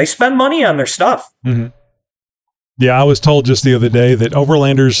 They spend money on their stuff. Mm-hmm. Yeah, I was told just the other day that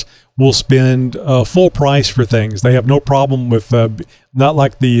overlanders will spend full price for things. They have no problem with not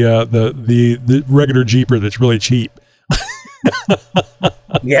like the regular Jeeper that's really cheap.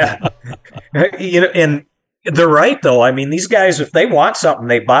 Yeah, and they're right though. I mean, these guys, if they want something,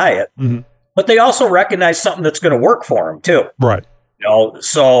 they buy it, mm-hmm. but they also recognize something that's going to work for them too. Right.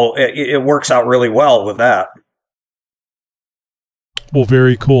 So it works out really well with that. Well,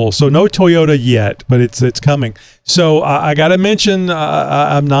 very cool. So no Toyota yet, but it's coming. So I got to mention,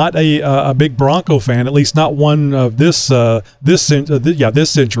 I'm not a big Bronco fan, at least not one of this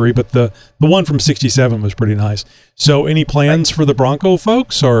century, but the one from '67 was pretty nice. So any plans for the Bronco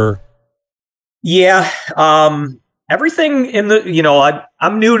folks, or? Yeah, everything in the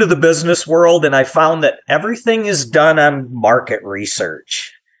I'm new to the business world, and I found that everything is done on market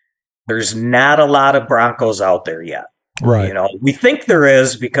research. There's not a lot of Broncos out there yet. Right. We think there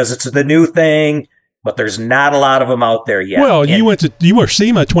is because it's the new thing, but there's not a lot of them out there yet. Well, you were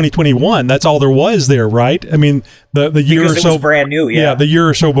SEMA 2021. That's all there was there, right? I mean, the year or so, it was brand new. Yeah, the year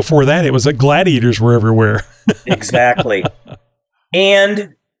or so before that, it was that gladiators were everywhere. Exactly.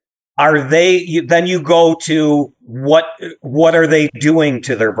 And are they? Then you go to what are they doing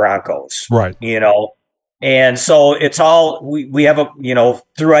to their Broncos? Right. And so it's all we have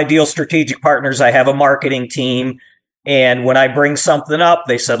through Ideal Strategic Partners. I have a marketing team. And when I bring something up,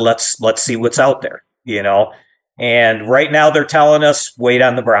 they said, let's see what's out there, and right now they're telling us wait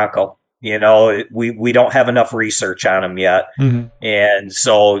on the Bronco, we don't have enough research on them yet. Mm-hmm. And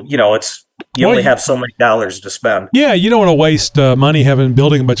so, you only have so many dollars to spend. Yeah. You don't want to waste money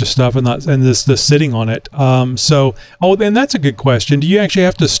building a bunch of stuff and this sitting on it. And that's a good question. Do you actually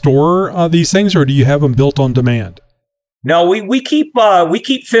have to store these things, or do you have them built on demand? No, we keep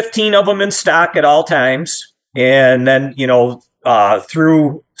 15 of them in stock at all times. And then,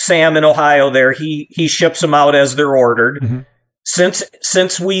 through Sam in Ohio there, he ships them out as they're ordered. Mm-hmm.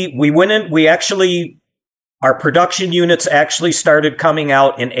 Since we went in, our production units actually started coming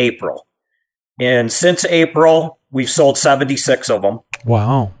out in April. And since April, we've sold 76 of them.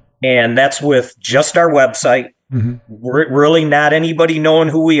 Wow. And that's with just our website. Mm-hmm. We're really not anybody knowing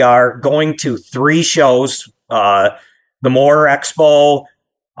who we are, going to 3 shows, the Moore Expo,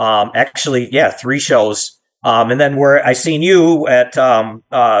 3 shows. And then I seen you at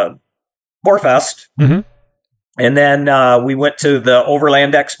Porfest, mm-hmm. and then we went to the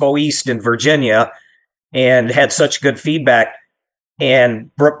Overland Expo East in Virginia, and had such good feedback. And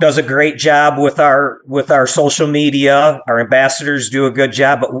Brooke does a great job with our social media. Our ambassadors do a good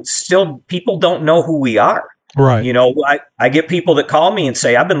job, but still, people don't know who we are. Right. I get people that call me and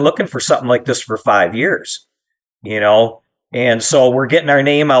say, "I've been looking for something like this for 5 years," And so we're getting our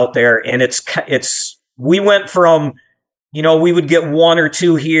name out there, and we went from, we would get 1 or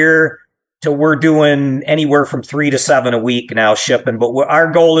 2 here to we're doing anywhere from 3 to 7 a week now shipping. But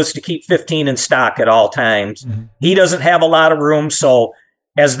our goal is to keep 15 in stock at all times. Mm-hmm. He doesn't have a lot of room, so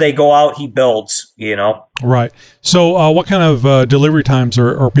as they go out, he builds, Right. So what kind of delivery times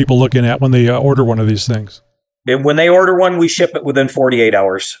are people looking at when they order one of these things? And when they order one, we ship it within 48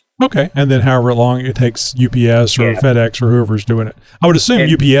 hours. Okay. And then however long it takes UPS or FedEx or whoever's doing it. I would assume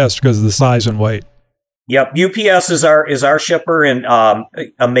UPS because of the size and weight. Yep. UPS is our shipper. And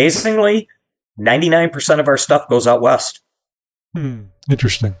amazingly, 99% of our stuff goes out west.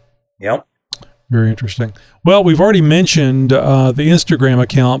 Interesting. Yep. Very interesting. Well, we've already mentioned the Instagram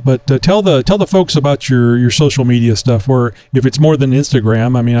account, but tell the folks about your social media stuff. Or if it's more than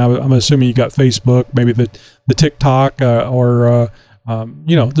Instagram, I mean, I'm assuming you got Facebook, maybe the TikTok,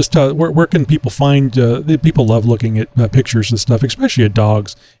 just where can people find? People love looking at pictures and stuff, especially of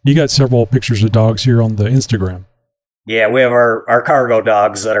dogs. You got several pictures of dogs here on the Instagram. Yeah, we have our cargo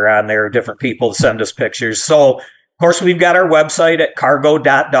dogs that are on there. Different people send us pictures. So, of course, we've got our website at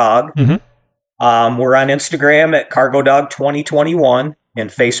cargo.dog. Mm-hmm. We're on Instagram at CargoDog2021 and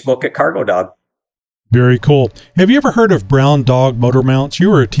Facebook at CargoDog. Very cool. Have you ever heard of Brown Dog Motor Mounts? You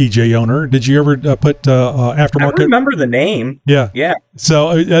were a TJ owner. Did you ever put aftermarket? I remember the name. Yeah.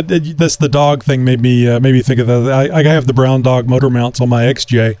 So that's the dog thing made me think of that. I have the Brown Dog Motor Mounts on my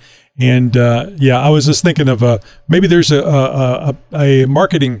XJ. And I was just thinking of maybe there's a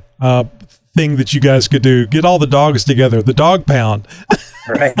marketing thing that you guys could do. Get all the dogs together, the dog pound.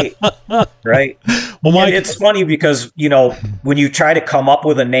 Right. Well, Mike, it's funny because, when you try to come up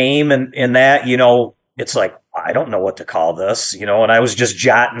with a name and that, it's like, I don't know what to call this, and I was just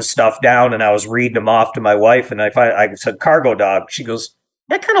jotting stuff down and I was reading them off to my wife and I said Cargo Dog. She goes,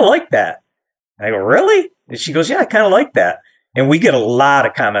 yeah, I kind of like that. And I go, really? And she goes, yeah, I kind of like that. And we get a lot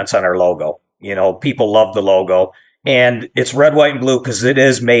of comments on our logo. People love the logo, and it's red, white, and blue because it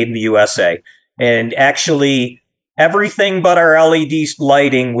is made in the USA. And actually, everything but our LED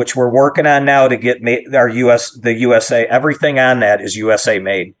lighting, which we're working on now to get the USA, everything on that is USA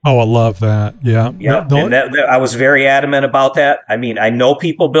made. Oh, I love that. Yeah. And I was very adamant about that. I mean, I know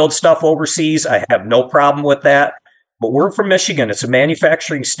people build stuff overseas. I have no problem with that. But we're from Michigan. It's a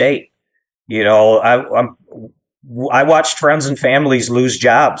manufacturing state. I watched friends and families lose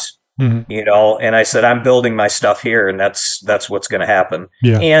jobs, and I said, I'm building my stuff here, and that's what's going to happen.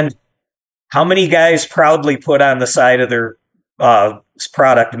 Yeah. And how many guys proudly put on the side of their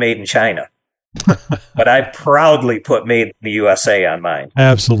product made in China? But I proudly put made in the USA on mine.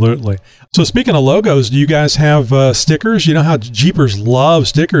 Absolutely. So speaking of logos, do you guys have stickers? You know how Jeepers love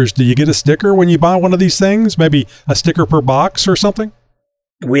stickers. Do you get a sticker when you buy one of these things? Maybe a sticker per box or something?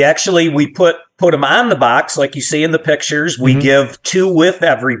 We put them on the box like you see in the pictures. We give 2 with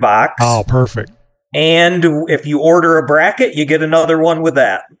every box. Oh, perfect. And if you order a bracket, you get another one with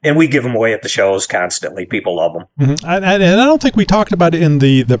that. And we give them away at the shows constantly. People love them. Mm-hmm. And I don't think we talked about it in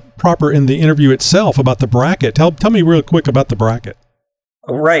the interview itself about the bracket. Tell me real quick about the bracket.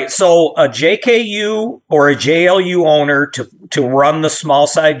 Right. So a JKU or a JLU owner to run the small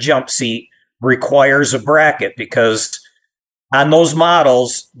side jump seat requires a bracket because on those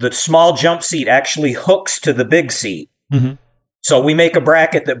models, the small jump seat actually hooks to the big seat. Mm-hmm. So we make a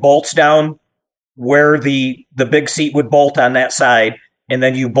bracket that bolts down where the big seat would bolt on that side, and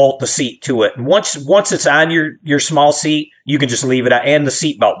then you bolt the seat to it. And once it's on your small seat, you can just leave it out, and the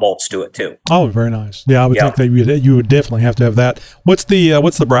seatbelt bolts to it too. Oh, very nice. Yeah, I would think that you would definitely have to have that. What's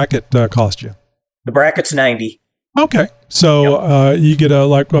the bracket cost you? The bracket's $90. Okay, so you get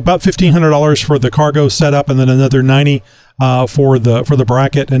about $1,500 for the cargo setup, and then another $90 for the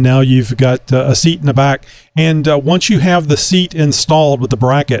bracket, and now you've got a seat in the back. And once you have the seat installed with the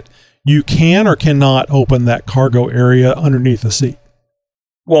bracket, you can or cannot open that cargo area underneath the seat.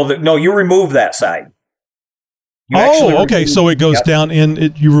 Well, no, you remove that side. Okay. So it goes down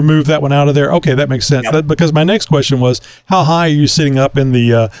in. You remove that one out of there. Okay, that makes sense. Yep. Because my next question was, how high are you sitting up in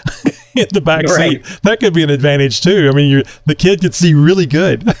the in the back seat? That could be an advantage too. I mean, the kid could see really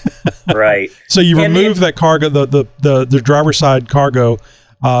good. Right. So you remove that cargo, the driver's side cargo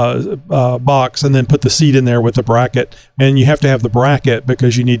box, and then put the seat in there with the bracket. And you have to have the bracket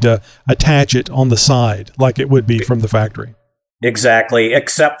because you need to attach it on the side like it would be from the factory. Exactly,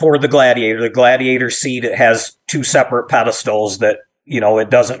 except for the Gladiator. The Gladiator seat, it has 2 separate pedestals that, it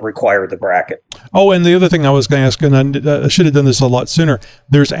doesn't require the bracket. Oh, and the other thing I was going to ask, and I should have done this a lot sooner,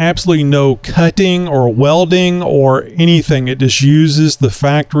 there's absolutely no cutting or welding or anything. It just uses the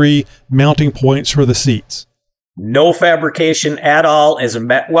factory mounting points for the seats. No fabrication at all.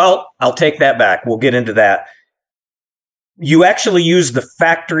 Well, I'll take that back. We'll get into that. you actually use the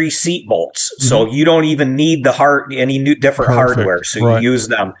factory seat bolts, so you don't even need any new different hardware. So you use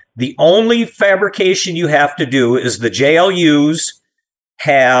them. The only fabrication you have to do is the JLUs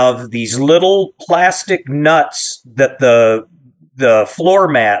have these little plastic nuts that the floor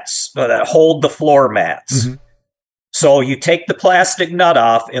mats that hold the floor mats. So you take the plastic nut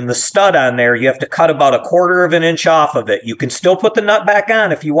off, and the stud on there, you have to cut about 1/4 of an inch off of it. You can still put the nut back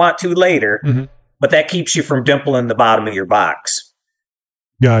on if you want to later, but that keeps you from dimpling the bottom of your box.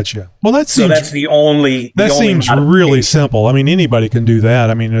 Gotcha. Well, that's the only. That seems really simple. I mean, anybody can do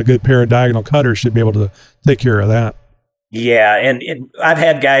that. I mean, a good pair of diagonal cutters should be able to take care of that. Yeah, and I've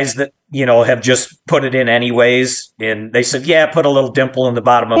had guys that, have just put it in anyways, and they said, yeah, put a little dimple in the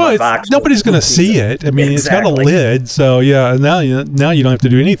bottom of my box. Nobody's going to see it. I mean, It's got a lid, so yeah, now you don't have to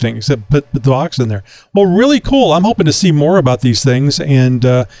do anything except put the box in there. Well, really cool. I'm hoping to see more about these things and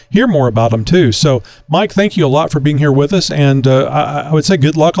hear more about them too. So, Mike, thank you a lot for being here with us, and I would say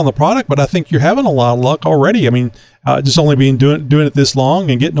good luck on the product, but I think you're having a lot of luck already. I mean, just only doing it this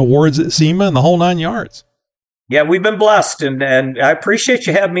long and getting awards at SEMA and the whole 9 yards. Yeah, we've been blessed, and I appreciate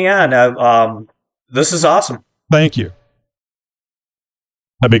you having me on. This is awesome. Thank you.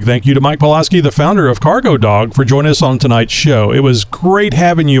 A big thank you to Mike Pawlowski, the founder of Cargo Dog, for joining us on tonight's show. It was great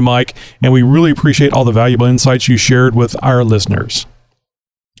having you, Mike, and we really appreciate all the valuable insights you shared with our listeners.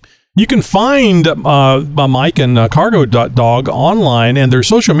 You can find Mike and Cargo Dog online, and their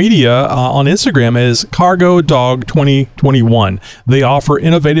social media on Instagram is Cargo Dog 2021. They offer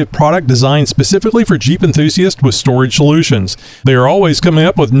innovative product designed specifically for Jeep enthusiasts with storage solutions. They are always coming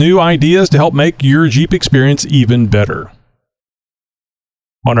up with new ideas to help make your Jeep experience even better.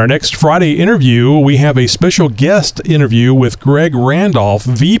 On our next Friday interview, we have a special guest interview with Greg Randolph,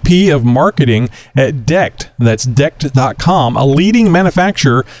 VP of Marketing at Decked. That's Decked.com, a leading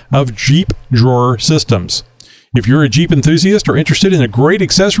manufacturer of Jeep drawer systems. If you're a Jeep enthusiast or interested in a great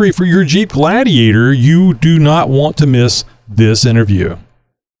accessory for your Jeep Gladiator, you do not want to miss this interview.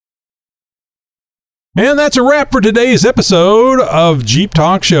 And that's a wrap for today's episode of Jeep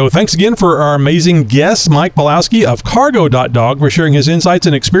Talk Show. Thanks again for our amazing guest, Mike Pawlowski of Cargo.dog, for sharing his insights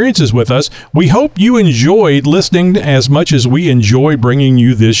and experiences with us. We hope you enjoyed listening as much as we enjoy bringing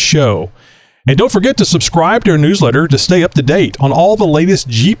you this show. And don't forget to subscribe to our newsletter to stay up to date on all the latest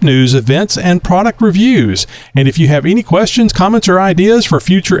Jeep news, events, and product reviews. And if you have any questions, comments, or ideas for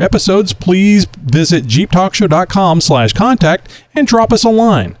future episodes, please visit jeeptalkshow.com/contact and drop us a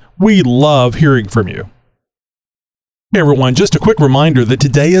line. We love hearing from you. Hey everyone, just a quick reminder that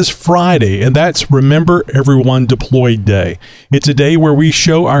today is Friday, and that's Remember Everyone Deployed Day. It's a day where we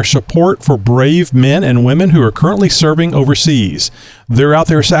show our support for brave men and women who are currently serving overseas. They're out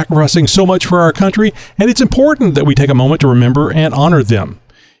there sacrificing so much for our country, and it's important that we take a moment to remember and honor them.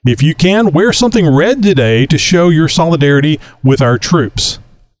 If you can, wear something red today to show your solidarity with our troops.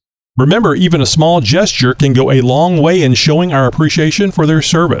 Remember, even a small gesture can go a long way in showing our appreciation for their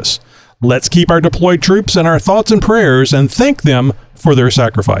service. Let's keep our deployed troops in our thoughts and prayers and thank them for their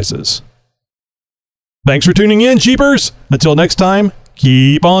sacrifices. Thanks for tuning in, Jeepers. Until next time,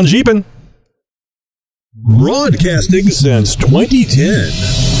 keep on Jeeping. Broadcasting since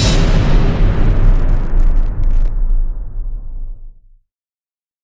 2010.